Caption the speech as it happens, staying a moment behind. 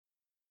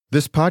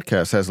This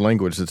podcast has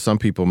language that some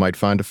people might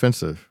find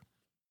offensive.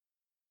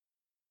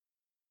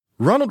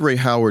 Ronald Ray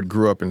Howard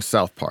grew up in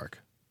South Park,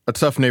 a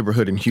tough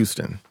neighborhood in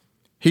Houston.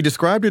 He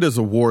described it as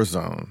a war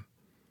zone.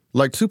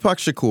 Like Tupac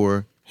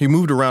Shakur, he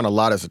moved around a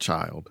lot as a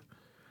child.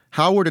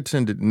 Howard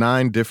attended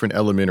 9 different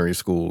elementary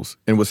schools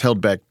and was held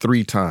back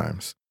 3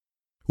 times.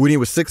 When he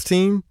was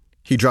 16,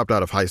 he dropped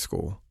out of high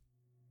school.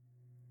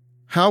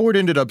 Howard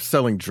ended up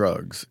selling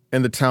drugs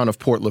in the town of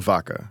Port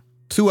Lavaca,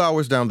 2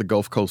 hours down the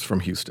Gulf Coast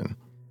from Houston.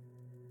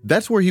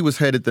 That's where he was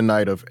headed the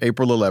night of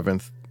April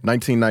 11th,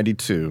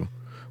 1992,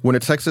 when a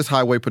Texas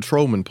highway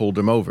patrolman pulled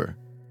him over.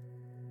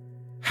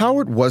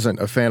 Howard wasn't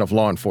a fan of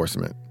law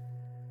enforcement.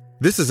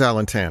 This is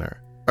Alan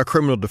Tanner, a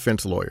criminal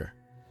defense lawyer.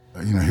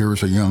 Here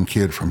was a young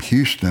kid from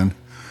Houston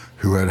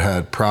who had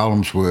had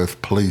problems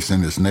with police in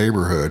his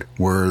neighborhood,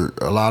 where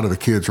a lot of the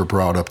kids were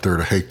brought up there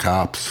to hate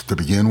cops to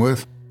begin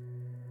with.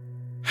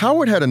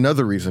 Howard had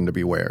another reason to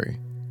be wary.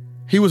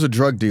 He was a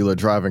drug dealer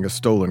driving a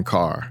stolen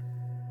car.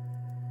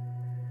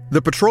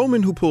 The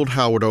patrolman who pulled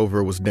Howard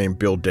over was named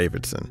Bill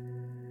Davidson.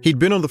 He'd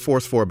been on the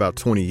force for about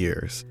 20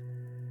 years.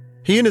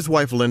 He and his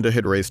wife Linda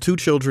had raised 2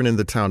 children in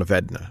the town of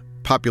Edna,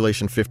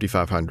 population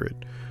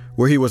 5,500,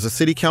 where he was a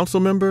city council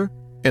member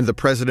and the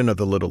president of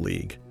the Little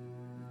League.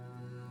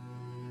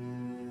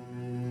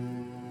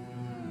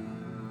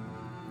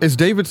 As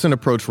Davidson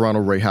approached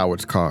Ronald Ray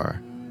Howard's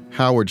car,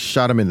 Howard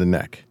shot him in the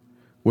neck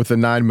with a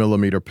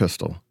 9mm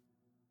pistol.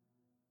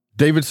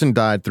 Davidson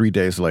died 3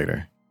 days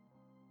later.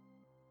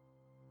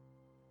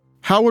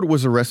 Howard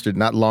was arrested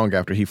not long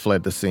after he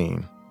fled the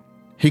scene.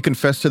 He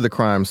confessed to the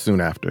crime soon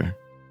after.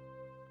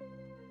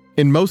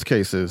 In most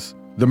cases,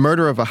 the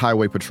murder of a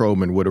highway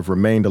patrolman would have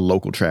remained a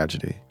local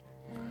tragedy.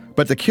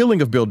 But the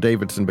killing of Bill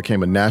Davidson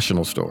became a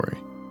national story,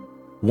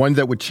 one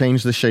that would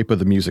change the shape of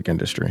the music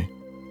industry.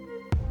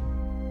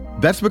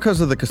 That's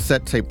because of the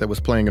cassette tape that was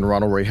playing in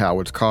Ronald Ray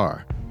Howard's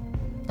car,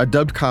 a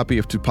dubbed copy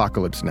of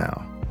Tupacalypse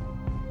Now.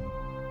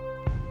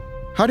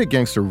 How did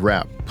gangster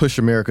rap push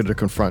America to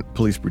confront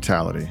police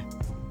brutality?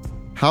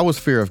 How was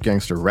fear of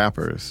gangster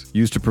rappers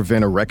used to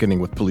prevent a reckoning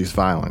with police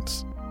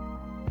violence?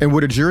 And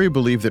would a jury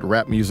believe that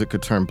rap music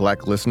could turn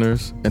black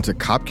listeners into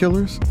cop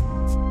killers?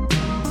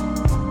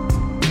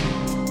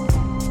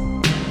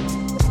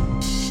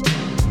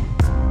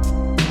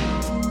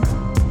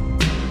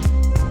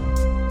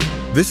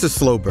 This is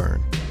Slow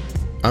Burn.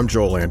 I'm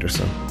Joel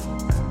Anderson.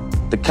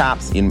 The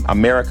cops in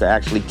America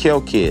actually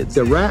kill kids.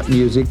 The rap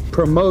music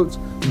promotes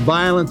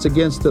violence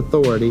against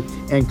authority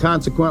and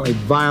consequently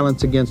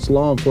violence against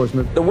law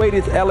enforcement. The way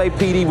this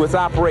LAPD was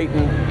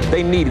operating,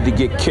 they needed to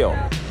get killed.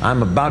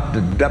 I'm about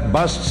to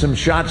bust some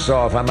shots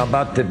off. I'm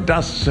about to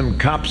dust some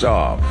cops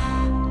off.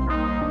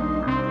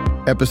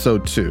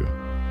 Episode 2,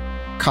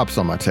 Cops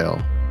on My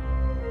Tail.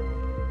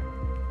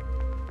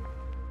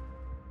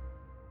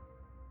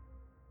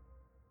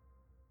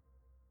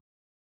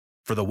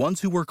 For the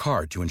ones who work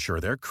hard to ensure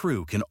their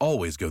crew can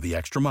always go the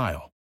extra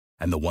mile,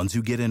 and the ones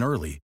who get in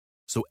early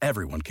so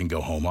everyone can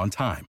go home on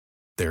time,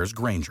 there's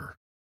Grainger,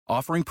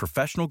 offering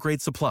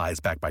professional-grade supplies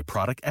backed by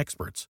product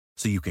experts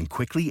so you can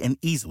quickly and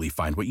easily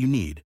find what you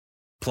need.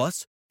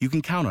 Plus, you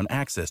can count on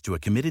access to a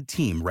committed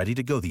team ready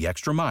to go the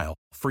extra mile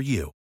for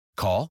you.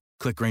 Call,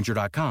 click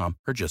Grainger.com,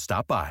 or just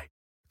stop by.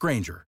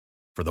 Grainger,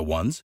 for the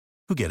ones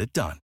who get it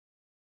done.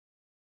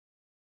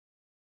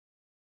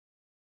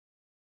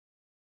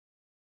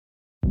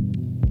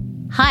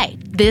 Hi,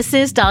 this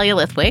is Dahlia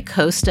Lithwick,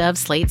 host of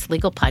Slate's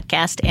legal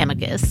podcast,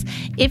 Amicus.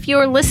 If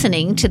you're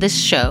listening to this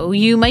show,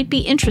 you might be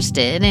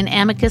interested in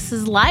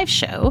Amicus's live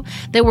show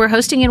that we're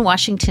hosting in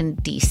Washington,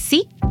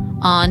 D.C.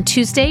 on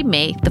Tuesday,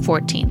 May the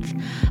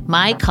 14th.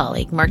 My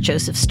colleague, Mark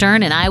Joseph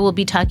Stern, and I will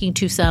be talking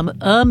to some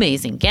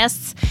amazing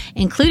guests,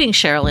 including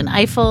Sherrilyn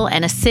Ifill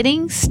and a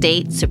sitting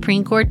state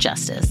Supreme Court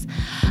justice,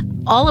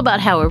 all about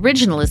how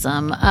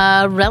originalism,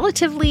 a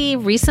relatively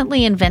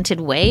recently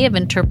invented way of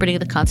interpreting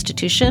the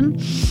Constitution,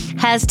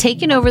 has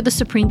taken over the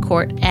Supreme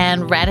Court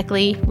and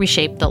radically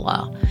reshaped the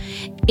law.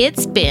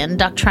 It's been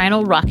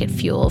doctrinal rocket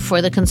fuel for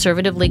the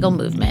conservative legal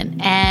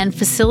movement and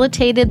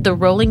facilitated the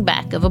rolling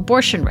back of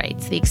abortion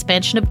rights, the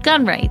expansion of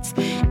gun rights,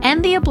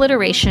 and the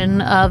obliteration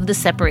of the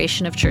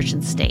separation of church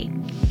and state.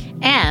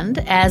 And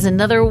as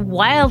another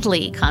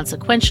wildly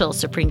consequential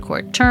Supreme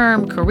Court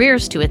term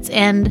careers to its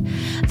end,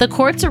 the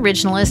court's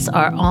originalists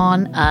are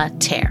on a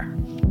tear.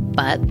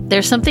 But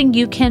there's something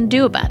you can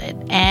do about it,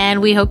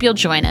 and we hope you'll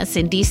join us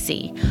in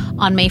D.C.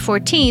 on May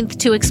 14th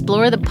to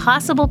explore the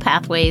possible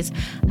pathways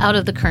out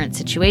of the current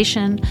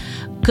situation.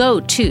 Go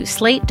to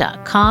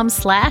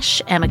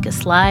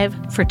slate.com/Amicus Live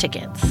for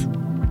tickets.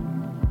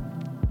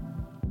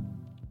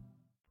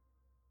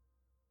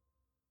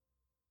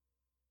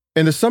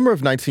 In the summer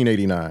of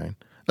 1989,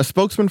 a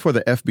spokesman for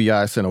the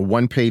FBI sent a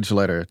 1-page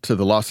letter to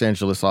the Los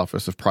Angeles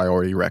Office of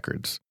Priority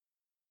Records.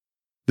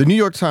 The New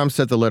York Times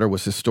said the letter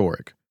was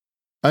historic.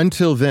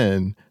 Until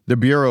then, the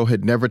Bureau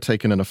had never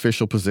taken an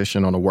official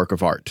position on a work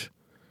of art.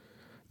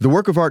 The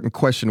work of art in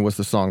question was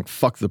the song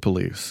Fuck the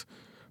Police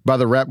by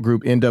the rap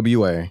group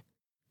NWA,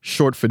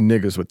 short for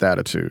Niggas with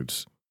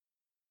Attitudes.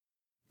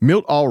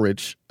 Milt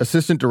Ulrich,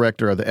 assistant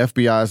director of the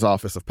FBI's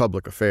Office of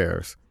Public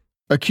Affairs,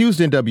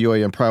 accused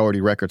NWA and Priority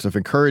Records of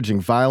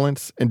encouraging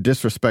violence and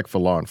disrespect for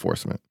law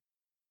enforcement.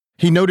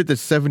 He noted that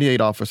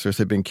 78 officers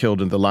had been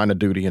killed in the line of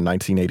duty in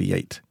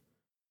 1988.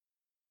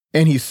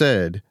 And he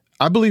said,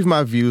 "I believe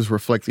my views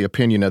reflect the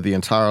opinion of the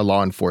entire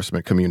law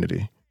enforcement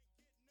community."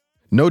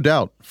 No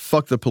doubt,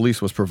 Fuck the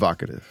Police was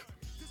provocative.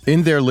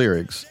 In their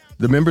lyrics,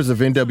 the members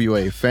of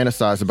NWA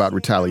fantasize about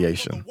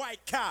retaliation.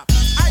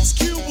 Ice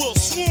Cube will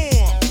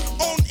swarm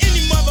on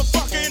any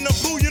motherfucker in a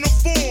blue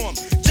uniform.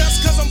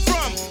 Just cause I'm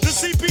from the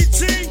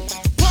CPT,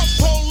 punk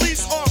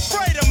police are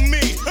afraid of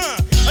me,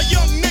 A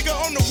young nigga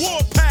on the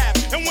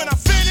warpath, and when I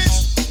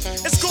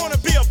finish, it's gonna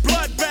be a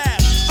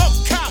bloodbath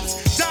of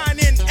cops dying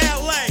in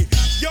LA.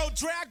 Yo,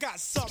 Dre, I got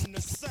something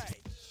to say.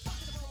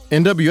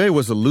 NWA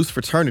was a loose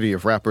fraternity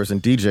of rappers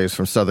and DJs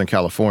from Southern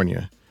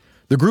California.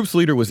 The group's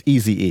leader was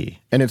Eazy-E,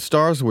 and its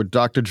stars were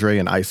Dr. Dre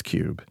and Ice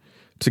Cube.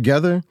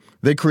 Together,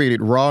 they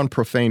created raw and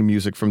profane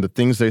music from the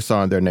things they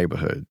saw in their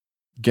neighborhood: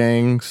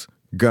 gangs,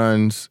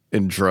 guns,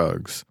 and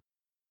drugs.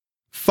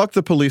 Fuck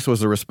the Police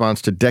was a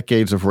response to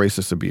decades of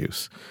racist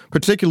abuse,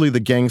 particularly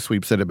the gang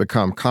sweeps that had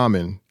become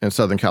common in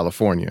Southern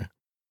California.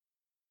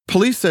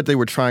 Police said they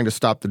were trying to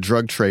stop the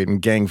drug trade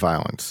and gang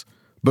violence,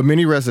 but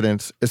many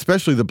residents,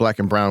 especially the black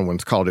and brown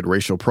ones, called it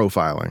racial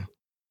profiling.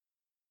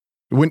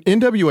 When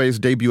NWA's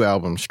debut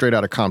album, Straight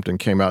Outta Compton,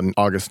 came out in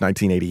August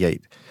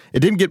 1988, it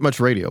didn't get much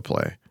radio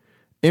play.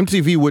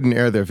 MTV wouldn't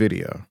air their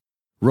video.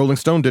 Rolling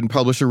Stone didn't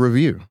publish a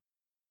review.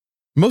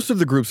 Most of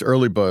the group's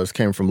early buzz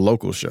came from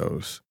local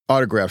shows,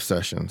 autograph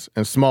sessions,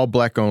 and small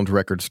black-owned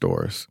record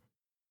stores.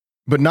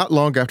 But not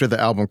long after the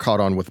album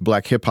caught on with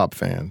black hip-hop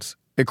fans,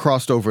 it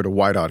crossed over to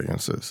white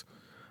audiences.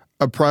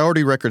 A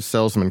Priority Records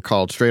salesman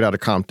called Straight Outta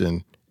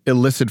Compton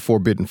illicit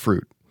forbidden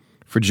fruit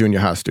for junior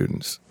high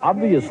students.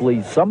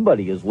 Obviously,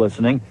 somebody is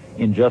listening.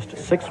 In just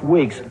 6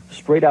 weeks,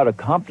 Straight Outta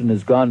Compton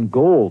has gone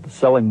gold,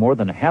 selling more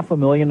than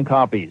 500,000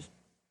 copies.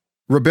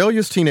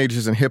 Rebellious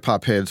teenagers and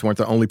hip-hop heads weren't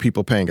the only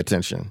people paying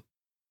attention.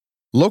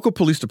 Local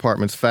police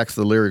departments faxed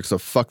the lyrics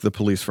of Fuck the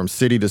Police from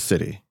city to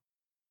city.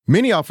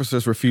 Many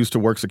officers refused to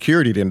work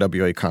security at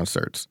NWA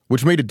concerts,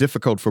 which made it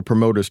difficult for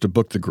promoters to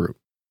book the group.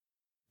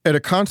 At a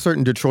concert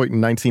in Detroit in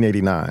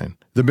 1989,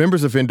 the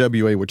members of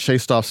NWA were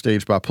chased off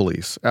stage by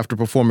police after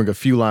performing a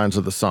few lines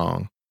of the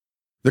song.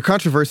 The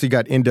controversy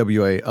got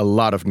NWA a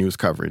lot of news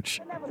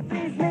coverage.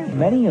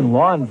 Many in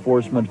law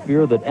enforcement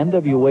fear that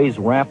NWA's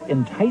rap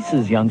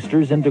entices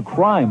youngsters into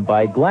crime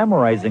by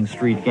glamorizing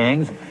street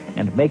gangs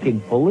and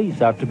making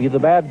police out to be the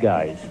bad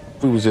guys.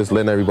 We was just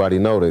letting everybody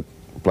know that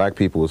black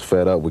people was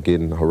fed up with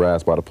getting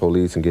harassed by the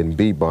police and getting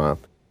beat by them.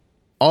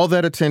 All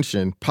that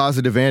attention,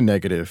 positive and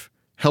negative,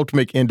 helped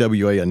make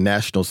NWA a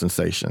national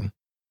sensation.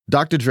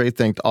 Dr. Dre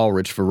thanked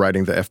Ulrich for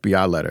writing the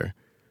FBI letter.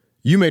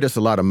 "You made us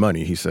a lot of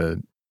money," he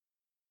said.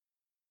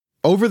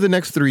 Over the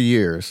next 3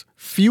 years,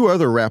 few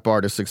other rap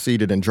artists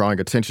succeeded in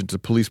drawing attention to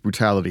police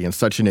brutality in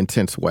such an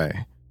intense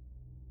way.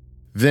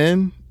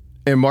 Then,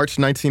 in March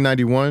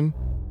 1991,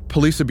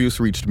 police abuse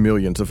reached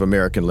millions of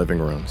American living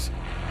rooms.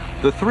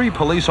 The 3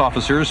 police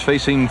officers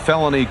facing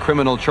felony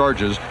criminal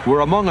charges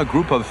were among a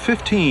group of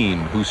 15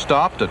 who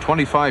stopped a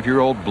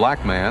 25-year-old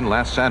black man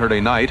last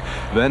Saturday night,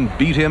 then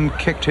beat him,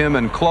 kicked him,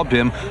 and clubbed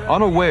him,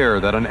 unaware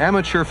that an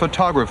amateur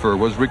photographer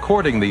was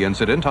recording the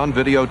incident on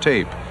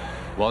videotape.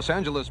 Los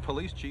Angeles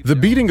Police Chief... The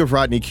beating of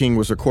Rodney King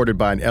was recorded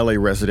by an LA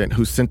resident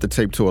who sent the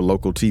tape to a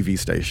local TV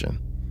station.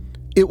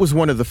 It was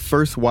one of the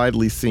first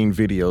widely seen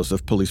videos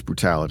of police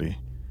brutality.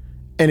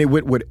 And it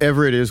went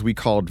whatever it is we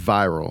called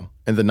viral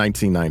in the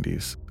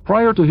 1990s.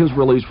 Prior to his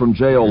release from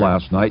jail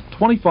last night,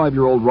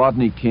 25-year-old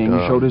Rodney King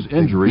showed his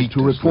injuries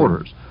to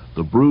reporters.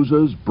 The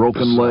bruises,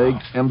 broken leg,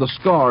 and the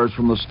scars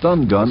from the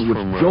stun gun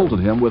which jolted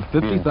him with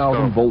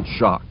 50,000-volt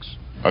shocks.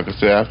 Like I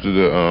said, after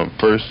the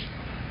first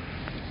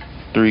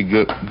 3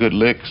 good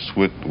licks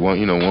with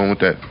one, one with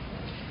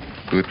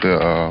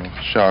the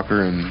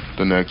shocker, and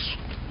the next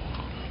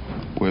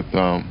with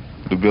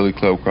the billy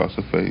club across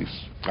the face.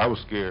 I was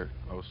scared.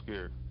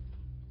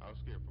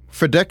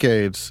 For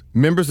decades,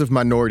 members of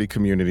minority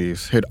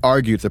communities had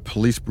argued that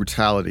police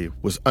brutality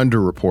was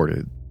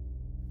underreported.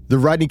 The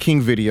Rodney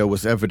King video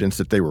was evidence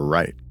that they were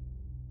right.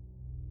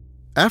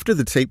 After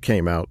the tape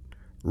came out,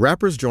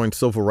 rappers joined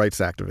civil rights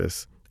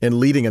activists in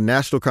leading a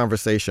national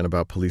conversation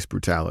about police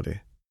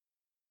brutality.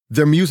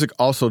 Their music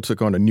also took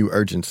on a new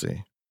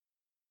urgency.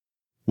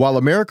 While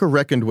America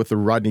reckoned with the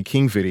Rodney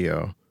King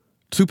video,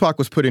 Tupac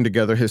was putting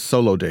together his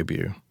solo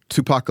debut,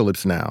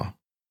 Tupacalypse Now.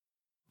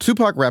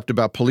 Tupac rapped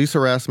about police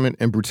harassment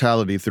and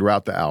brutality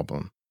throughout the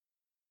album.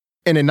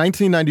 In a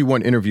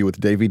 1991 interview with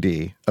Davey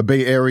D, a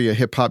Bay Area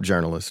hip-hop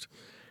journalist,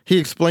 he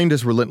explained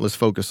his relentless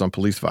focus on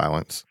police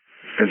violence.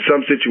 In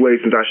some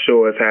situations, I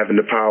show us having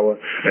the power,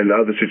 and in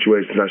other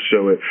situations, I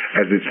show it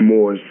as it's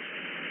more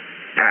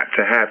apt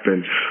to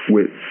happen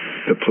with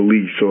the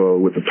police or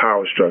with the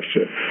power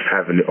structure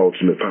having the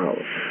ultimate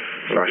power.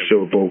 So I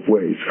show it both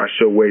ways. I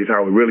show ways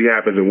how it really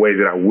happens and ways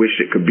that I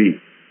wish it could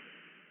be.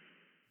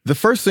 The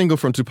first single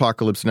from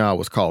Tupacalypse Now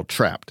was called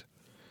Trapped.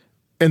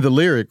 In the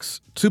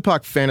lyrics,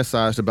 Tupac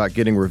fantasized about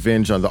getting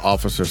revenge on the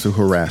officers who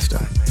harassed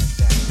him.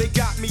 They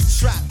got me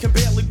trapped, can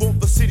barely walk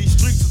the city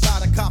streets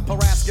without a cop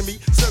harassing me,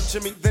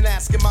 searching me, then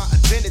asking my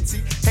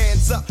identity.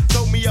 Hands up,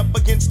 throw me up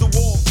against the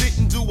wall,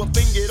 didn't do a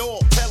thing at all.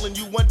 Telling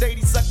you one day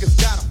these suckers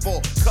gotta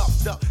fall,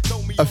 cuffed up,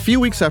 throw me. A few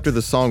weeks after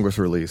the song was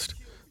released,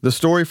 the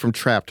story from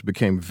Trapped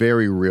became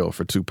very real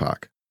for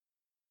Tupac.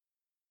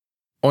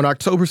 On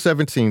October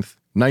 17th,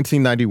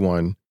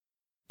 1991,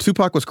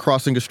 Tupac was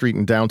crossing a street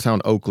in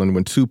downtown Oakland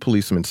when two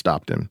policemen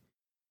stopped him.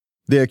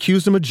 They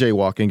accused him of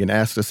jaywalking and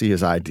asked to see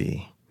his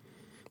ID.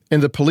 In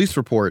the police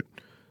report,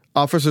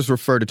 officers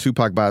refer to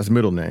Tupac by his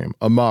middle name,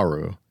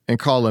 Amaru, and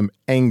call him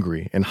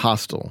angry and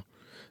hostile.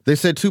 They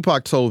said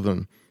Tupac told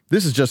them,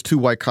 "This is just two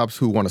white cops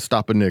who want to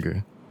stop a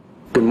nigga."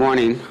 Good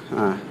morning.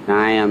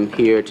 I am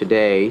here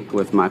today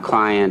with my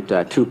client,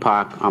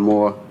 Tupac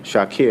Amaru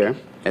Shakur,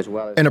 as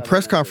well as... In a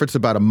press conference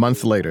about a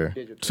month later,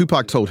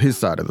 Tupac told his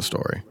side of the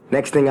story.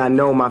 Next thing I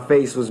know, my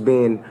face was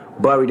being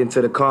buried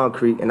into the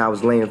concrete and I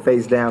was laying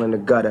face down in the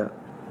gutter,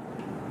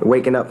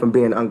 waking up from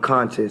being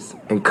unconscious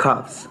in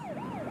cuffs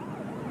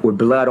with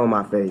blood on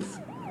my face,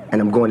 and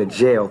I'm going to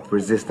jail for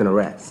resisting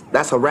arrest.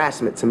 That's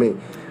harassment to me,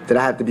 that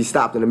I have to be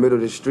stopped in the middle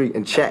of the street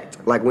and checked,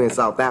 like we're in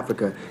South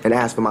Africa, and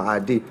asked for my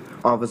ID.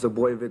 Officer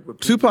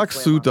Boyvick... Tupac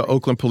sued the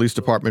Oakland Police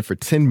Department for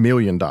 $10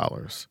 million,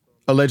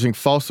 alleging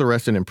false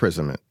arrest and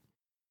imprisonment.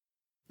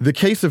 The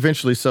case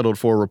eventually settled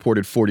for a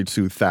reported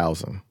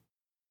 $42,000.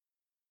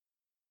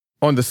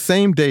 On the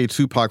same day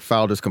Tupac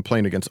filed his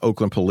complaint against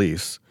Oakland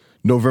police,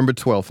 November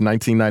 12,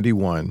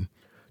 1991,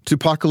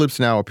 Tupacalypse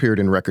Now appeared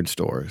in record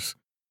stores.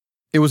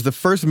 It was the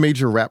first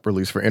major rap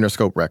release for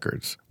Interscope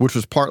Records, which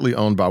was partly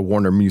owned by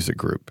Warner Music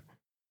Group.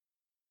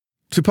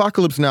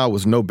 Tupacalypse Now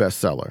was no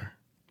bestseller.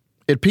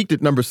 It peaked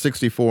at number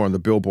 64 on the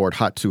Billboard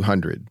Hot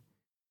 200.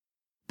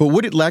 But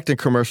what it lacked in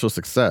commercial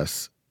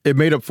success, it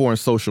made up for in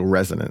social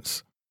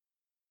resonance.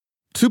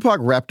 Tupac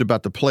rapped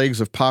about the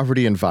plagues of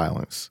poverty and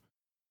violence,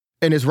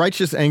 and his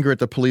righteous anger at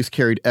the police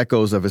carried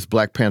echoes of his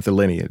Black Panther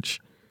lineage.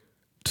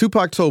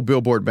 Tupac told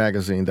Billboard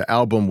magazine the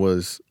album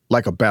was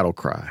like a battle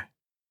cry.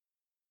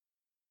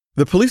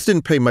 The police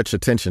didn't pay much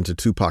attention to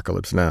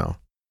Tupacalypse Now.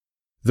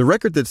 The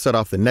record that set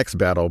off the next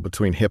battle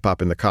between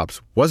hip-hop and the cops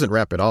wasn't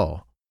rap at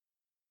all.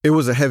 It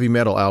was a heavy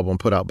metal album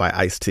put out by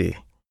Ice-T.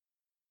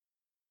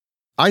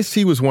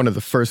 Ice-T was one of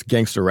the first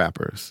gangster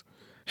rappers.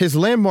 His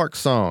landmark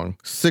song,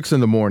 6 in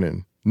the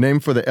Morning,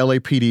 named for the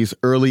LAPD's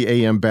early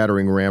AM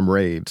battering ram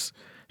raids,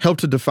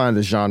 helped to define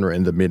the genre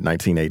in the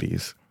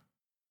mid-1980s.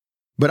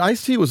 But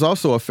Ice-T was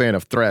also a fan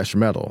of thrash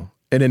metal,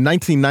 and in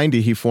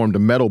 1990 he formed a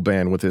metal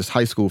band with his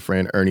high school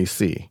friend Ernie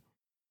C.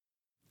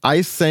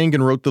 Ice sang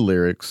and wrote the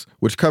lyrics,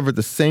 which covered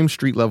the same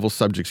street-level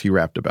subjects he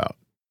rapped about.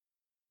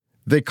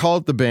 They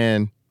called the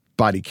band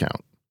Body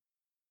Count.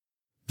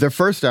 Their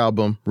first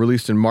album,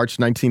 released in March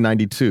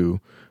 1992,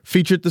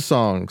 featured the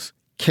songs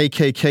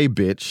KKK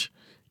Bitch,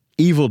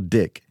 Evil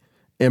Dick,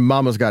 and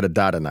Mama's Gotta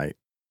Die Tonight.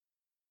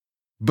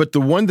 But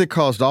the one that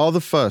caused all the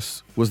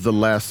fuss was the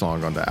last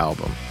song on the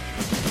album.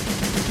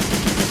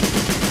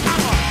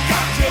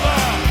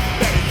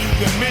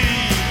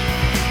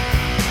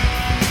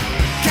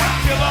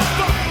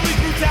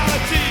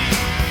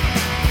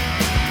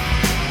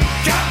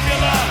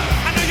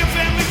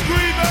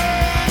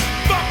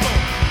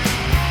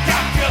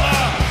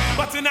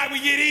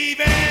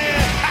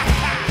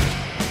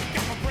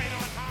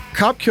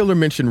 Cop Killer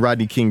mentioned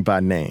Rodney King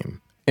by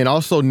name and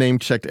also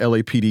name-checked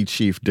LAPD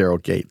Chief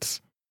Daryl Gates.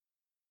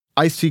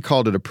 Ice-T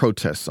called it a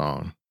protest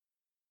song.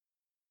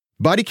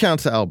 Body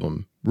Count's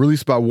album,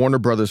 released by Warner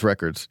Brothers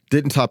Records,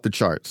 didn't top the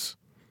charts.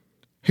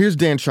 Here's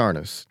Dan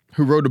Charnas,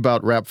 who wrote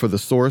about rap for The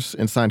Source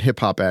and signed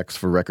hip-hop acts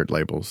for record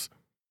labels.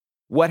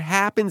 What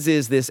happens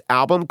is this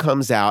album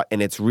comes out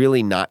and it's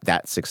really not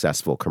that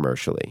successful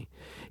commercially.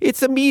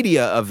 It's a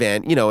media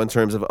event, you know, in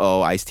terms of,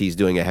 oh, Ice-T's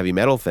doing a heavy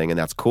metal thing and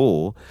that's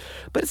cool,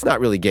 but it's not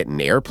really getting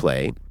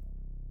airplay.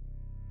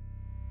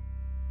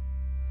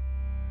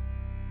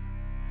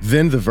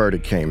 Then the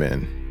verdict came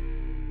in.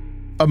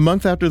 A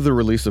month after the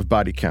release of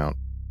Body Count,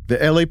 the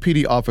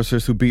LAPD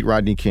officers who beat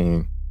Rodney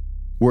King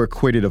were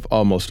acquitted of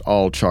almost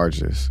all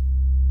charges.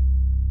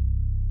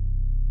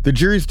 The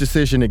jury's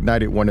decision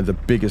ignited one of the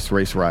biggest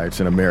race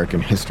riots in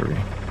American history.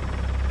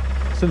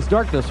 Since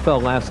darkness fell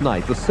last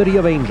night, the City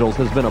of Angels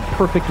has been a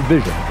perfect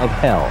vision of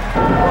hell. You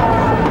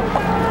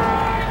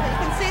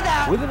can see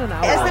that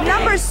as the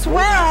numbers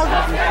swelled,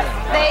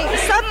 they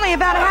suddenly,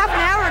 about a half an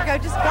hour ago,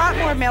 just got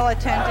more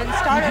militant and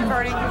started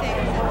burning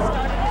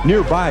things.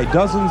 Nearby,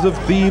 dozens of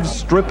thieves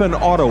strip an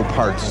auto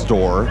parts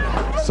store.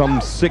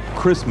 Some sick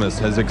Christmas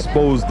has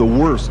exposed the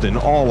worst in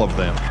all of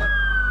them.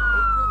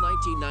 April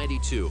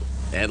 1992.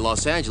 And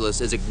Los Angeles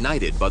is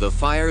ignited by the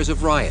fires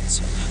of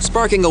riots,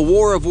 sparking a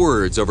war of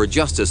words over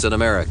justice in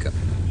America.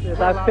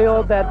 I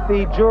feel that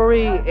the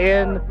jury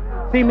in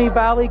Simi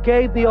Valley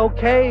gave the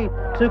okay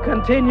to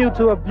continue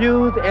to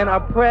abuse and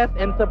oppress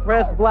and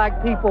suppress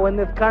black people in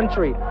this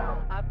country.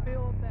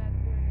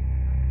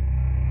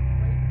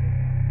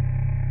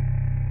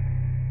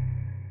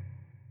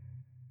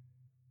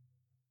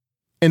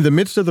 In the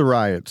midst of the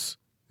riots,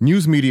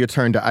 News media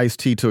turned to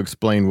Ice-T to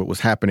explain what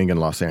was happening in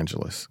Los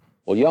Angeles.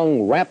 Well,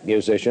 young rap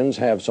musicians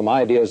have some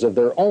ideas of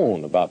their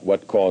own about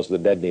what caused the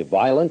deadly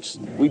violence.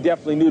 We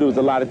definitely knew there was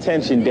a lot of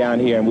tension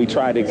down here, and we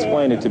tried to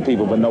explain it to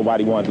people, but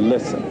nobody wanted to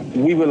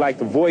listen. We were like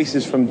the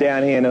voices from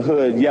down here in the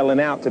hood yelling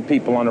out to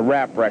people on the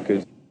rap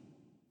records.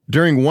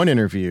 During one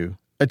interview,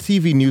 a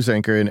TV news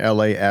anchor in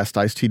L.A. asked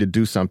Ice-T to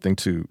do something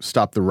to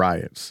stop the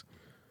riots,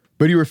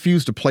 but he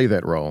refused to play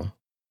that role.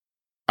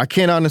 I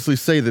can't honestly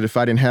say that if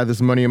I didn't have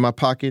this money in my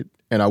pocket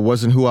and I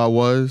wasn't who I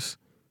was,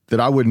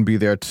 that I wouldn't be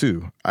there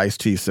too,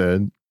 Ice-T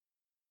said.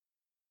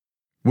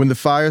 When the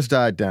fires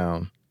died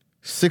down,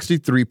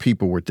 63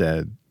 people were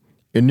dead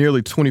and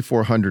nearly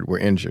 2,400 were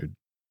injured.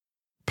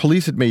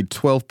 Police had made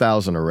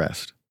 12,000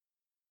 arrests.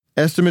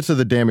 Estimates of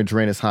the damage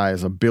ran as high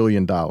as $1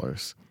 billion.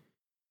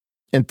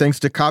 And thanks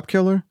to Cop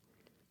Killer,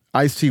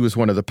 Ice-T was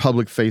one of the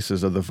public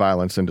faces of the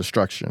violence and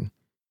destruction.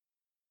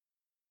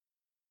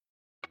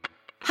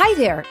 Hi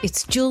there,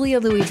 it's Julia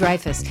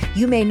Louis-Dreyfus.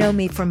 You may know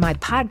me from my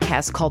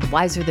podcast called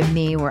Wiser Than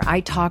Me, where I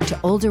talk to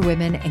older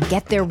women and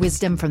get their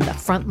wisdom from the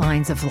front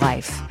lines of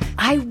life.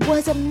 I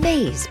was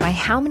amazed by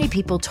how many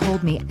people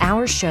told me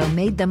our show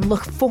made them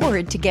look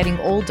forward to getting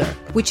older,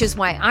 which is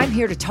why I'm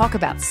here to talk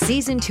about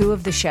season 2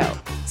 of the show.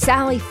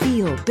 Sally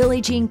Field, Billie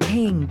Jean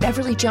King,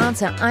 Beverly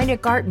Johnson, Ina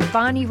Garten,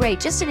 Bonnie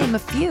Raitt, just to name a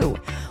few.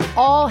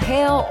 All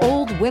hail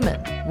old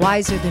women.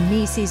 Wiser Than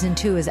Me season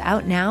 2 is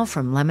out now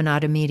from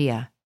Lemonada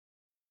Media.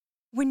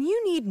 When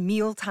you need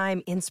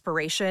mealtime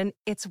inspiration,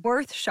 it's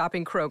worth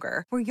shopping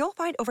Kroger, where you'll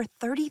find over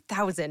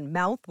 30,000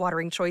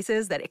 mouth-watering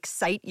choices that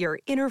excite your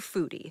inner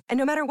foodie. And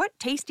no matter what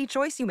tasty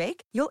choice you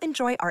make, you'll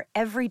enjoy our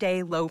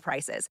everyday low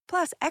prices,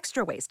 plus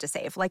extra ways to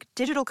save, like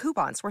digital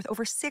coupons worth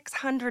over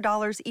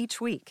 $600 each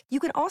week. You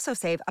can also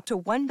save up to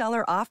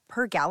 $1 off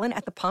per gallon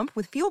at the pump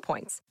with fuel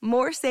points.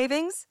 More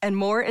savings and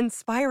more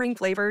inspiring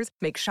flavors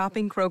make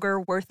shopping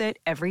Kroger worth it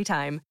every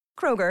time.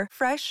 Kroger,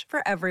 fresh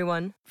for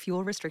everyone.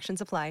 Fuel restrictions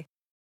apply.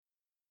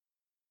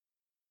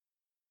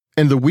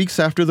 In the weeks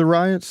after the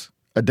riots,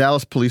 a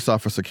Dallas police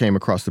officer came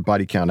across the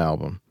Body Count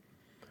album.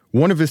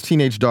 One of his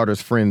teenage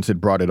daughter's friends had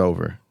brought it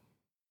over.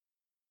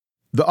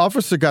 The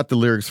officer got the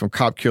lyrics from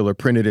Cop Killer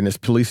printed in his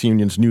police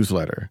union's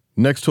newsletter,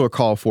 next to a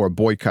call for a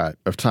boycott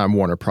of Time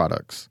Warner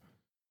products.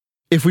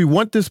 If we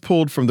want this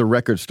pulled from the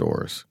record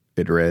stores,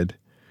 it read,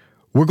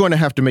 we're going to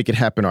have to make it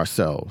happen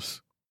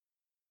ourselves.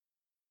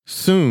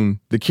 Soon,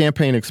 the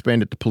campaign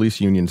expanded to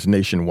police unions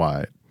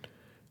nationwide.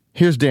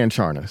 Here's Dan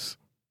Charnas.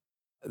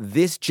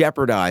 This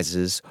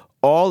jeopardizes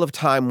all of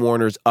Time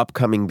Warner's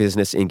upcoming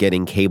business in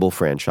getting cable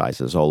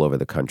franchises all over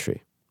the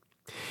country.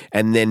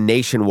 And then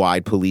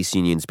nationwide police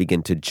unions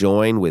begin to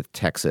join with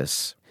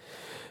Texas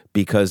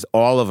because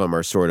all of them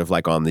are sort of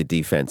like on the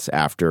defense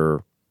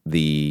after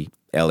the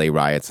LA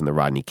riots and the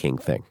Rodney King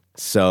thing.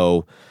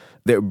 So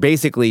they're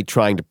basically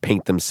trying to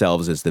paint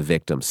themselves as the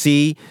victim.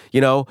 See,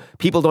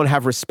 people don't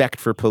have respect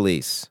for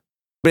police.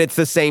 But it's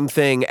the same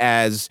thing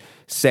as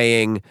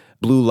saying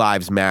Blue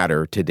Lives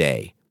Matter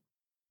today.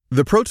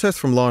 The protests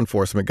from law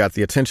enforcement got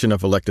the attention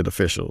of elected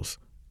officials,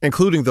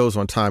 including those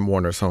on Time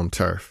Warner's home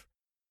turf.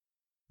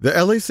 The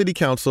LA City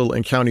Council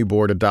and County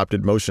Board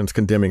adopted motions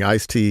condemning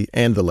Ice-T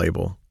and the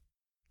label.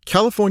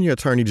 California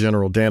Attorney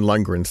General Dan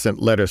Lundgren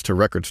sent letters to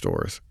record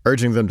stores,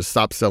 urging them to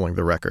stop selling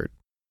the record.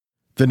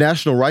 The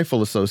National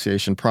Rifle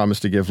Association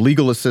promised to give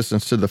legal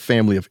assistance to the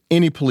family of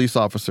any police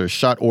officer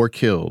shot or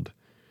killed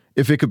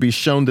if it could be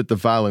shown that the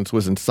violence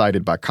was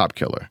incited by Cop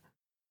Killer.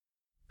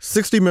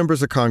 60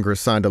 members of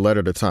Congress signed a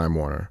letter to Time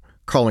Warner,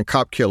 calling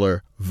Cop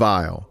Killer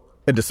vile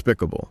and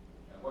despicable.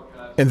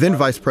 And then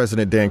Vice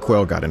President Dan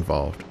Quayle got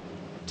involved.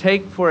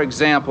 Take, for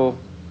example,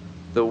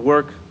 the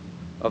work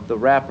of the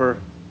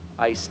rapper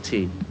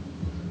Ice-T.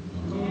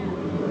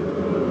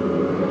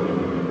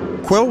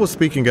 Quayle was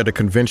speaking at a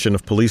convention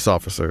of police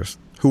officers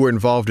who were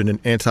involved in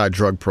an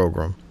anti-drug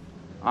program.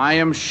 I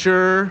am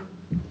sure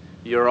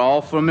you're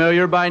all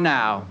familiar by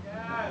now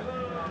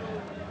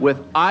with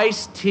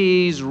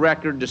Ice-T's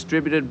record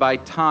distributed by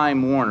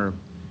Time Warner,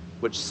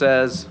 which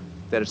says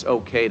that it's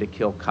okay to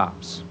kill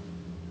cops.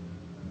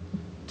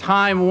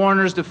 Time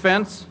Warner's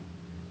defense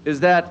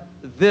is that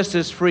this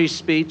is free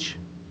speech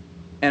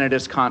and it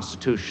is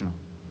constitutional.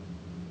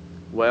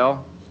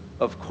 Well,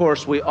 of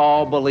course, we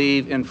all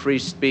believe in free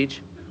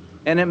speech,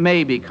 and it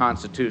may be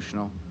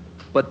constitutional,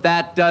 but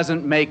that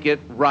doesn't make it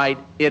right.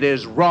 It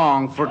is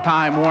wrong for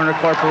Time Warner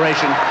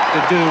Corporation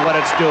to do what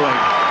it's doing.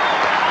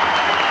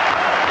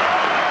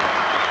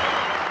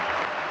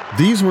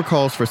 These were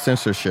calls for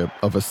censorship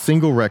of a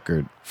single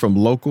record from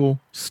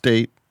local,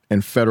 state,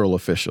 and federal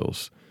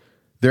officials.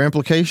 Their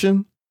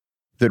implication?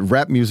 That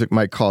rap music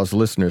might cause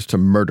listeners to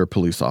murder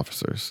police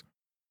officers.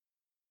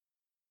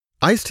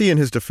 Ice-T and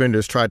his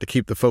defenders tried to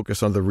keep the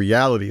focus on the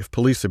reality of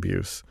police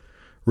abuse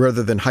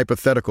rather than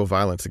hypothetical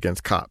violence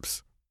against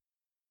cops.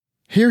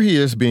 Here he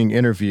is being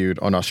interviewed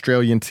on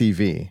Australian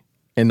TV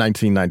in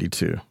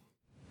 1992.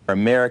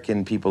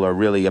 American people are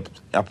really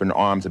up in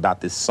arms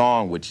about this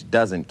song, which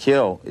doesn't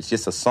kill. It's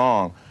just a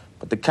song.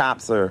 But the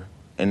cops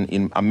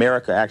in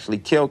America actually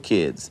kill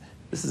kids.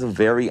 This is a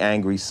very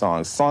angry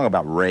song, a song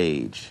about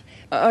rage.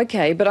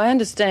 Okay, but I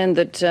understand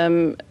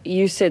that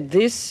you said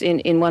this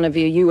in one of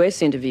your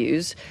US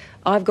interviews.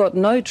 I've got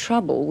no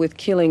trouble with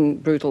killing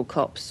brutal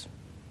cops.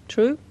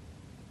 True?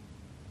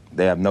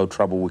 They have no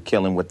trouble with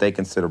killing what they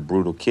consider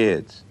brutal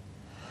kids.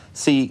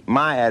 See,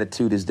 my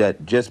attitude is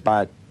that just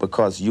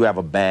because you have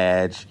a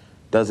badge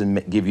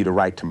doesn't give you the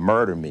right to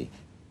murder me.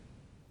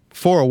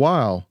 For a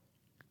while,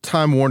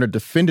 Time Warner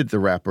defended the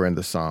rapper in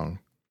the song.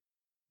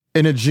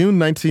 In a June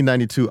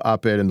 1992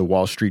 op-ed in the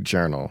Wall Street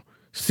Journal,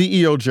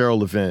 CEO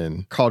Gerald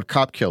Levin called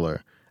Cop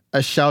Killer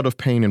a shout of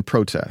pain and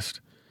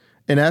protest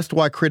and asked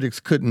why critics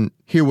couldn't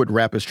hear what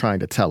rap is trying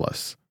to tell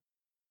us.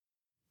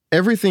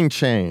 Everything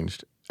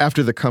changed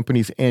after the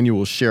company's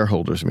annual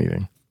shareholders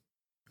meeting.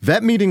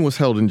 That meeting was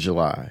held in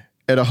July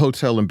at a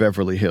hotel in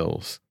Beverly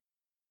Hills.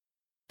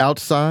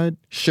 Outside,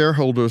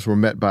 shareholders were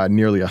met by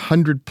nearly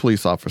 100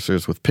 police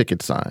officers with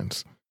picket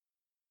signs.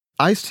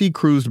 Ice-T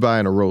cruised by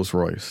in a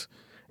Rolls-Royce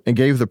and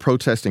gave the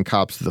protesting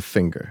cops the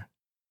finger.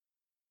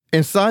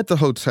 Inside the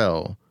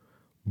hotel,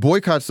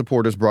 boycott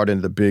supporters brought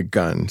in the big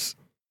guns.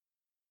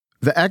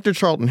 The actor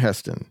Charlton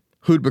Heston,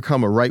 who'd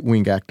become a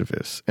right-wing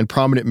activist and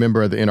prominent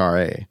member of the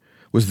NRA,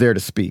 was there to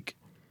speak.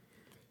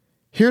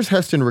 Here's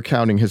Heston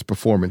recounting his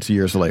performance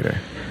years later.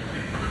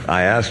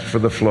 I asked for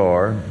the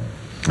floor,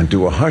 and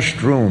to a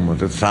hushed room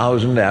with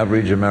 1,000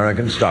 average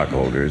American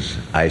stockholders,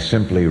 I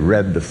simply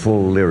read the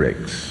full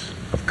lyrics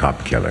of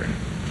Cop Killer.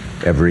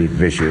 Every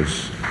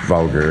vicious,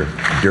 vulgar,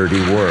 dirty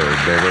word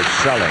they were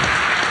selling.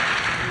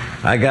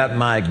 I got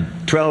my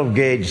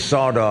 12-gauge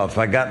sawed off.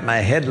 I got my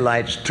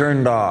headlights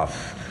turned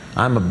off.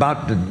 I'm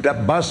about to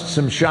bust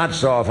some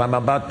shots off. I'm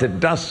about to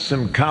dust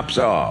some cops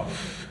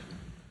off.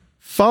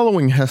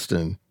 Following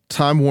Heston,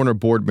 Time Warner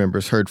board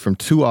members heard from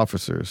 2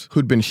 officers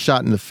who'd been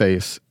shot in the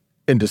face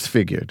and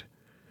disfigured.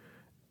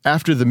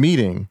 After the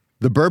meeting,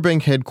 the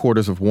Burbank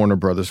headquarters of Warner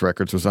Brothers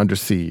Records was under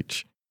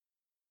siege.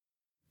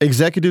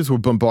 Executives were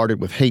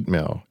bombarded with hate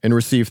mail and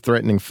received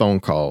threatening phone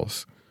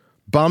calls.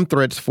 Bomb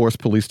threats forced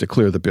police to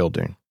clear the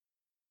building.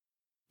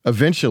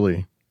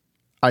 Eventually,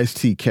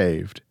 Ice-T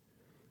caved.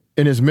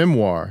 In his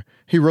memoir,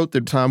 he wrote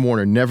that Time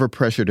Warner never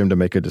pressured him to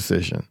make a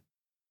decision.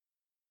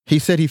 He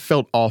said he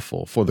felt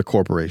awful for the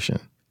corporation,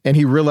 and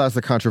he realized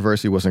the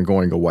controversy wasn't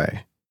going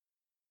away.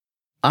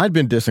 I'd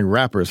been dissing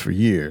rappers for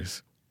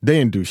years. They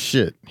didn't do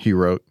shit, he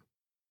wrote.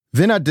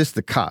 Then I dissed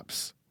the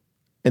cops,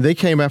 and they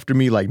came after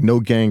me like no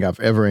gang I've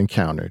ever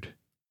encountered.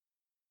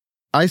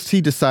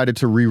 Ice-T decided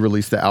to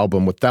re-release the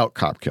album without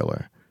Cop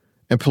Killer,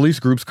 and police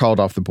groups called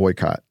off the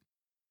boycott.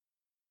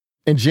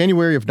 In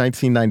January of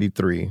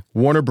 1993,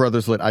 Warner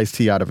Brothers let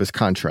Ice-T out of his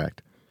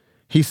contract.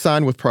 He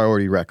signed with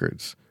Priority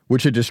Records,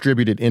 which had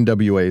distributed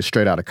NWA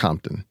Straight Outta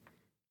Compton.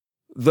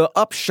 The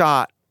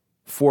upshot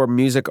for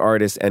music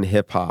artists and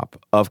hip-hop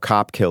of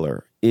Cop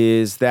Killer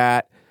is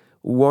that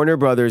Warner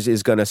Brothers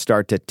is going to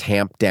start to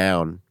tamp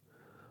down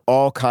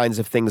all kinds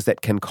of things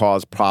that can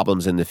cause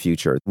problems in the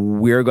future.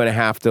 We're going to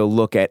have to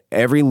look at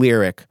every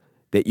lyric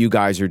that you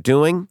guys are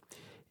doing,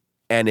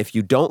 and if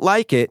you don't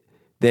like it,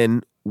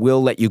 then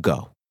we'll let you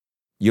go.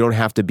 You don't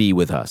have to be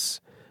with us.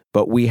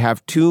 But we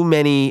have too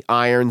many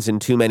irons and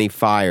too many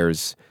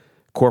fires,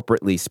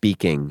 corporately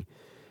speaking,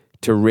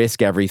 to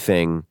risk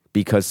everything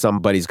because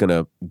somebody's going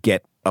to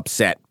get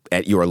upset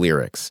at your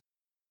lyrics.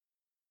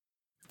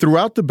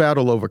 Throughout the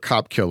battle over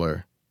Cop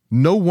Killer,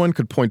 no one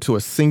could point to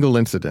a single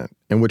incident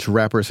in which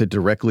rappers had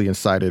directly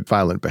incited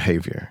violent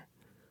behavior.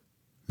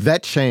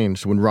 That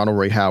changed when Ronald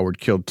Ray Howard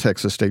killed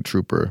Texas State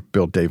Trooper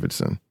Bill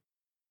Davidson.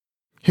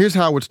 Here's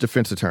Howard's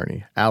defense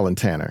attorney, Alan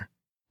Tanner.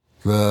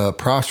 The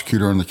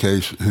prosecutor in the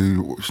case,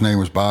 whose name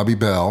was Bobby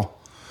Bell,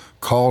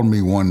 called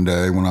me one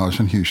day when I was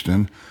in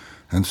Houston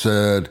and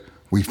said,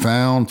 we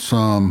found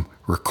some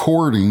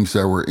recordings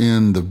that were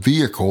in the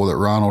vehicle that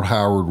Ronald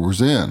Howard was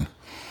in,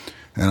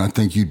 and I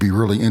think you'd be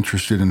really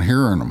interested in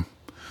hearing them.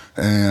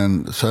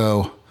 And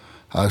so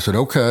I said,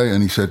 okay.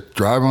 And he said,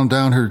 drive on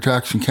down here to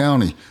Jackson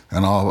County,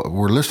 and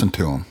we're listening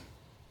to them.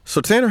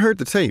 So Tanner heard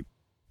the tape,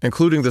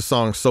 including the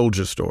song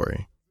Soldier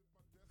Story.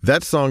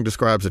 That song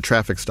describes a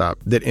traffic stop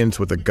that ends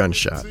with a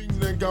gunshot.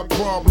 Got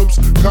problems,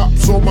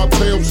 cops on my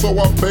tail, so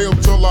I bail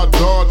till I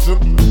dodge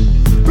them.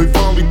 They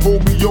finally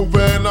pulled me over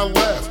and I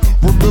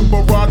laugh.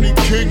 Remember Rodney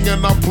King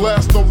and I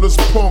blast on this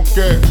punk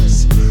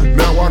ass.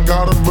 Now I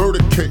got a murder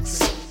case.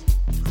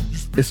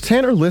 As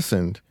Tanner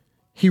listened,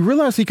 he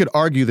realized he could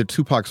argue that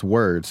Tupac's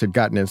words had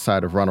gotten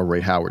inside of Ronald Ray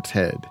Howard's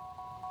head.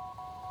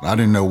 I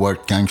didn't know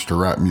what gangster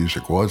rap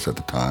music was at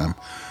the time,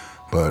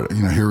 but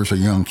here was a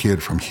young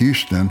kid from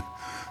Houston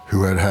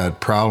who had had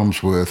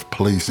problems with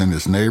police in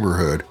his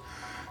neighborhood.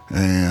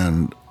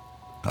 And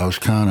I was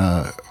kind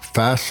of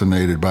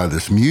fascinated by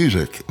this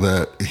music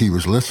that he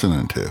was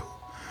listening to.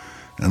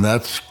 And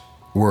that's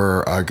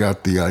where I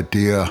got the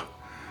idea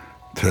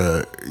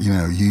to,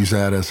 use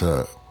that as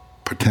a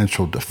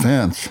potential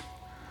defense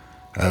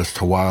as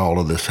to why all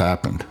of this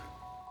happened.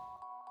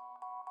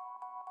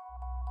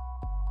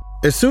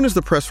 As soon as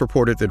the press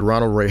reported that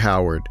Ronald Ray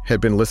Howard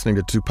had been listening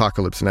to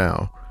Tupacalypse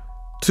Now,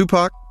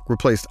 Tupac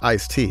replaced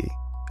Ice-T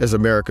as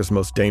America's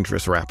most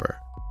dangerous rapper.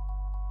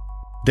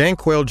 Dan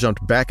Quayle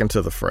jumped back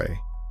into the fray,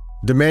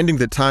 demanding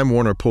that Time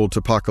Warner pull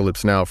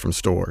Tupacalypse Now from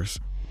stores.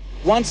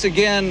 Once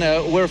again,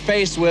 we're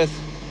faced with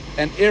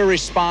an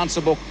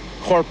irresponsible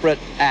corporate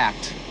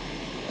act.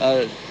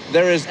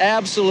 There is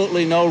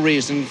absolutely no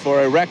reason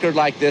for a record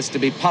like this to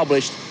be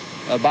published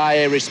by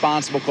a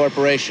responsible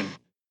corporation.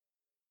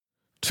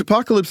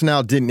 Tupacalypse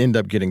Now didn't end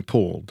up getting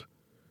pulled,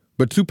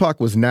 but Tupac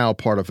was now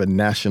part of a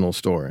national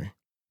story.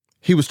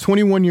 He was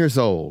 21 years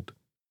old.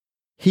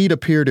 He'd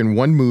appeared in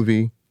one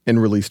movie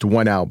and released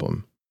one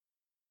album.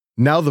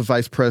 Now the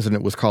vice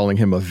president was calling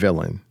him a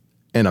villain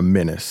and a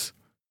menace.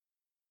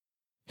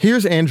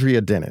 Here's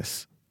Andrea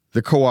Dennis,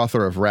 the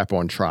co-author of Rap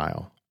on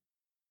Trial.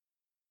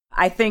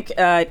 I think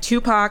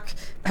Tupac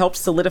helped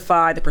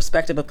solidify the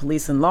perspective of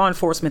police and law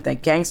enforcement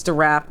that gangster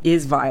rap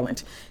is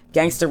violent.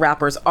 Gangster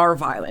rappers are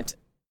violent.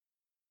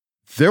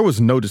 There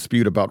was no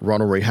dispute about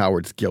Ronald Ray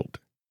Howard's guilt.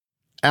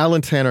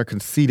 Alan Tanner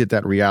conceded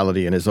that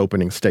reality in his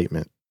opening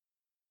statement.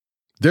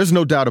 There's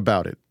no doubt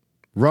about it.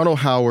 Ronald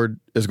Howard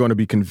is going to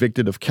be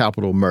convicted of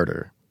capital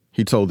murder,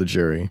 he told the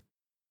jury.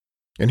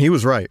 And he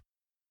was right.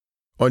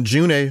 On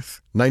June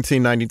 8th,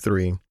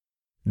 1993,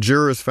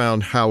 jurors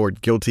found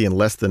Howard guilty in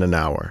less than an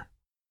hour.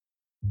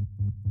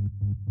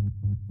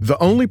 The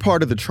only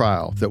part of the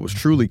trial that was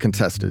truly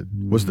contested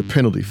was the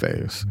penalty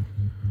phase.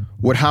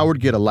 Would Howard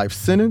get a life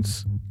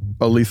sentence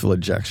or lethal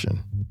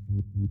ejection?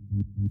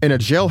 In a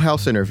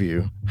jailhouse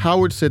interview,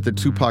 Howard said that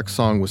Tupac's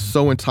song was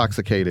so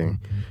intoxicating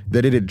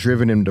that it had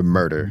driven him to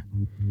murder.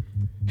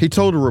 He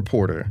told a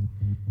reporter,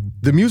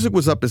 "The music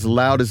was up as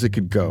loud as it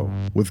could go,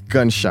 with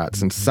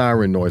gunshots and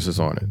siren noises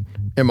on it,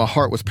 and my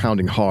heart was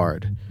pounding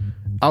hard.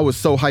 I was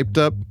so hyped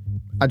up,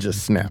 I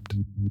just snapped."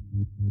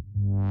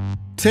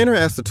 Tanner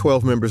asked the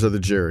 12 members of the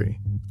jury,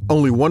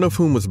 only one of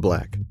whom was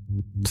black,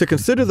 to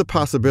consider the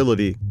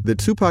possibility that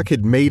Tupac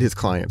had made his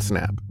client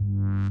snap.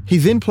 He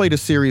then played a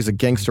series of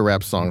gangster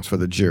rap songs for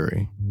the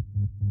jury.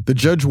 The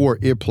judge wore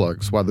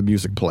earplugs while the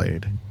music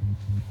played.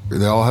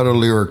 They all had a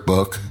lyric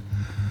book,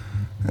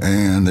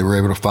 and they were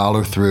able to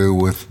follow through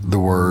with the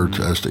words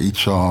as to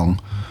each song.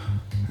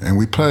 And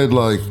we played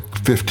like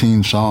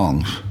 15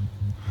 songs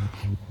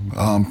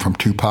from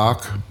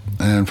Tupac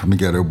and from the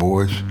Ghetto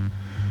Boys,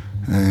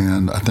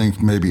 and I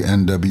think maybe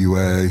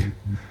NWA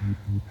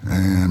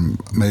and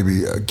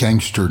maybe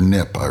Gangster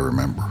Nip, I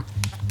remember.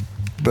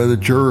 But the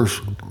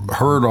jurors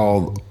heard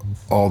all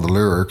the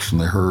lyrics, and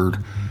they heard,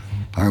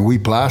 we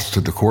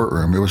blasted the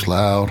courtroom. It was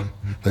loud.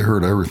 They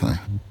heard everything.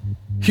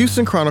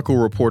 Houston Chronicle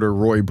reporter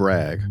Roy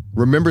Bragg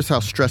remembers how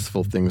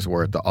stressful things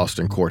were at the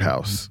Austin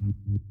courthouse.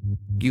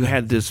 You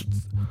had this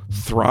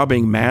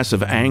throbbing mass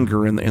of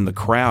anger in the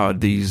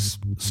crowd, these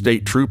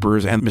state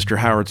troopers and Mr.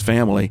 Howard's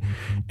family,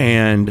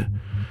 and,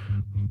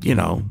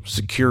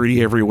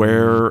 security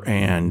everywhere,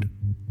 and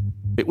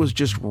it was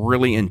just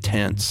really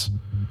intense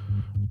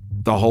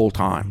the whole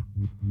time.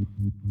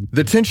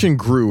 The tension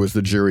grew as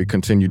the jury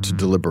continued to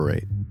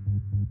deliberate.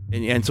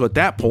 And so at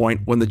that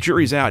point, when the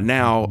jury's out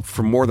now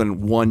for more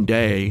than one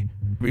day,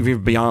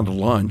 even beyond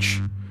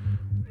lunch,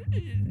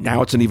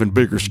 now it's an even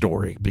bigger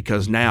story,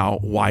 because now,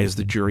 why is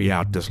the jury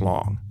out this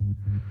long?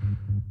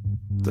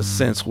 The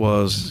sense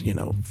was,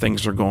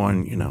 things are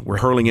going, we're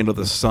hurling into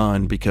the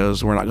sun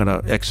because we're not going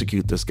to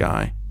execute this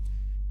guy.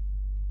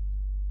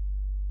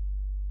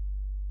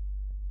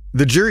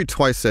 The jury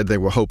twice said they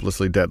were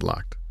hopelessly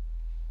deadlocked.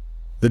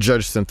 The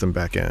judge sent them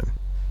back in.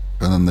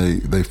 And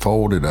then they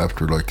folded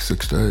after like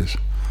 6 days.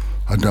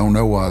 I don't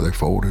know why they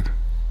folded.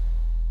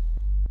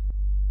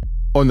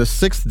 On the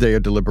 6th day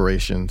of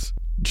deliberations,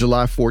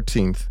 July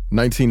 14th,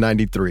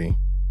 1993,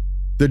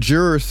 the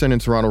jurors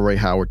sentenced Ronald Ray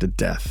Howard to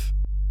death.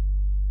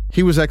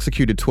 He was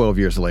executed 12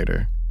 years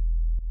later.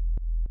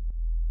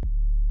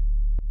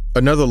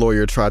 Another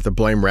lawyer tried the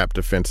blame rap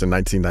defense in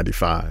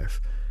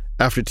 1995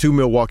 after 2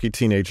 Milwaukee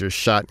teenagers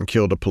shot and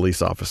killed a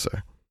police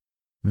officer.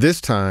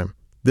 This time,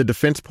 the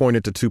defense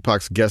pointed to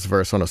Tupac's guest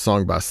verse on a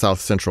song by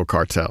South Central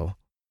Cartel.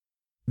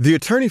 The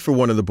attorney for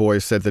one of the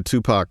boys said that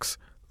Tupac's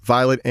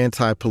violent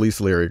anti-police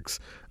lyrics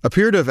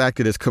appear to have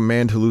acted as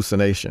command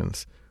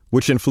hallucinations,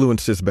 which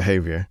influenced his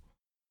behavior.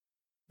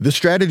 The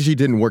strategy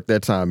didn't work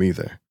that time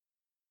either.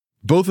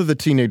 Both of the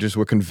teenagers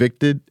were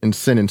convicted and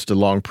sentenced to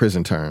long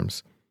prison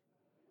terms.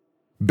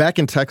 Back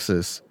in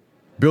Texas,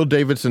 Bill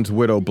Davidson's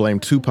widow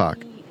blamed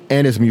Tupac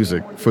and his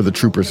music for the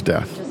trooper's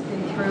death.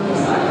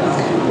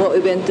 What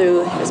we've been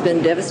through has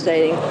been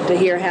devastating. To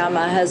hear how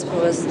my husband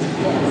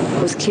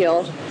was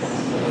killed,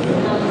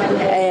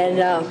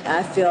 and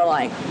I feel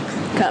like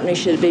companies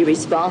should be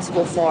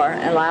responsible for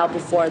and liable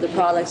for the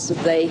products that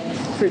they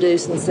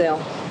produce and sell.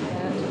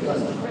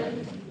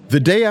 The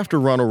day after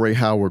Ronald Ray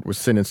Howard was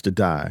sentenced to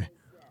die,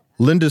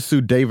 Linda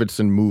Sue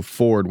Davidson moved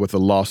forward with a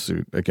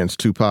lawsuit against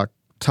Tupac,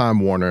 Time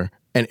Warner,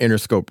 and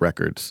Interscope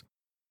Records.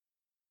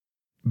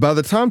 By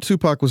the time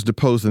Tupac was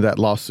deposed in that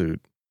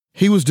lawsuit,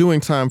 he was doing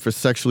time for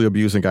sexually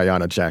abusing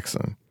Ayanna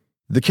Jackson,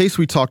 the case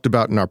we talked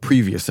about in our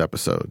previous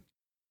episode.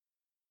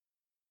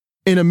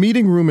 In a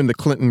meeting room in the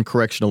Clinton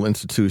Correctional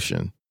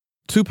Institution,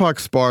 Tupac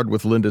sparred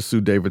with Linda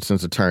Sue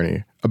Davidson's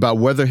attorney, about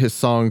whether his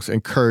songs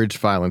encourage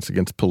violence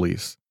against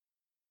police.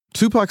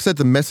 Tupac said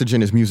the message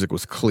in his music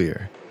was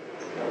clear.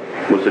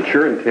 Was it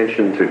your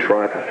intention to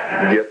try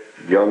to get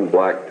young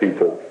black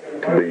people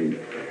to be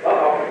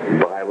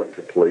violent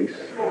to police?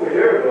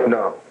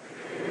 No.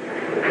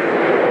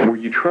 Were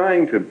you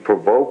trying to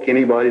provoke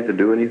anybody to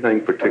do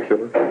anything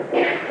particular?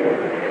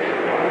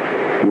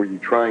 Were you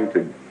trying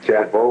to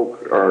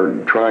provoke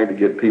or trying to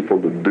get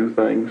people to do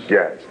things?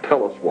 Yes.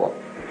 Tell us what.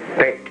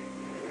 Think.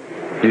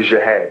 Use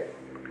your head.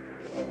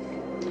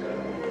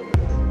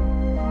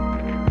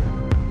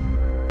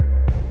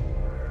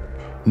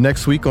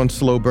 Next week on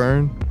Slow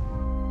Burn,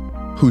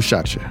 who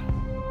shot you?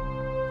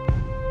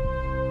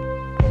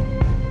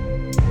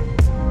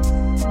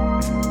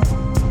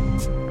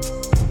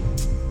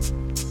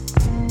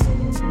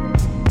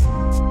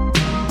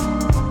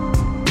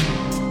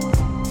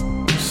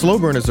 Slow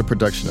Burn is a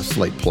production of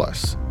Slate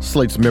Plus,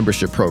 Slate's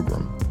membership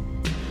program.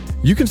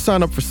 You can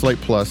sign up for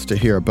Slate Plus to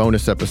hear a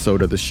bonus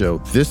episode of the show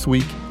this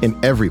week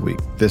and every week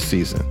this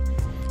season.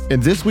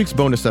 In this week's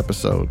bonus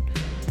episode,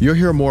 you'll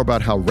hear more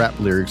about how rap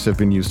lyrics have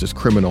been used as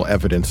criminal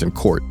evidence in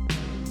court.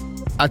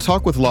 I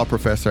talk with law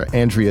professor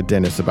Andrea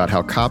Dennis about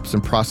how cops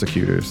and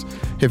prosecutors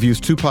have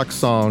used Tupac's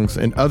songs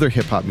and other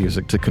hip-hop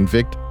music to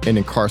convict and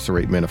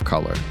incarcerate men of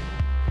color.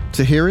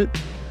 To hear it,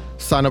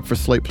 sign up for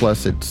Slate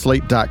Plus at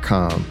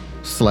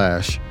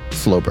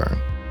slate.com/slowburn.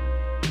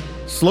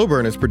 Slow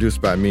Burn is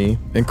produced by me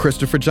and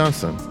Christopher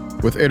Johnson,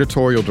 with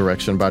editorial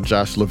direction by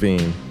Josh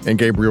Levine and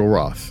Gabriel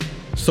Roth.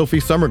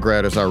 Sophie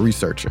Summergrad is our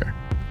researcher.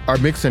 Our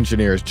mix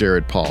engineer is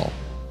Jared Paul.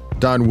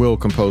 Don Will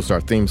composed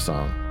our theme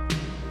song.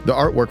 The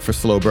artwork for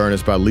Slow Burn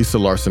is by Lisa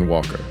Larson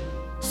Walker.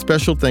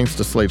 Special thanks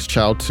to Slate's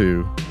Child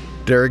 2,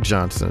 Derek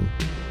Johnson,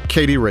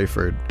 Katie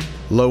Rayford,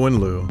 Lowen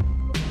Liu,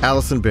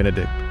 Allison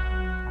Benedict,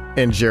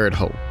 and Jared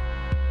Hope.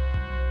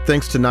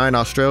 Thanks to Nine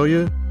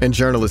Australia and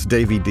journalist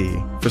Davey D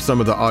for some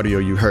of the audio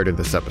you heard in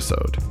this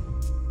episode.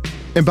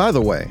 And by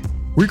the way,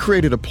 we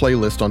created a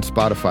playlist on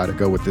Spotify to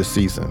go with this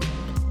season.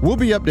 We'll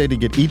be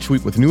updating it each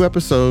week with new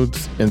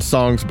episodes and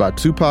songs by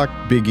Tupac,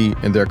 Biggie,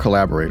 and their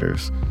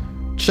collaborators.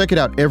 Check it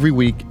out every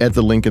week at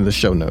the link in the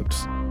show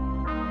notes.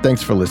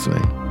 Thanks for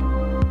listening.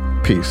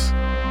 Peace.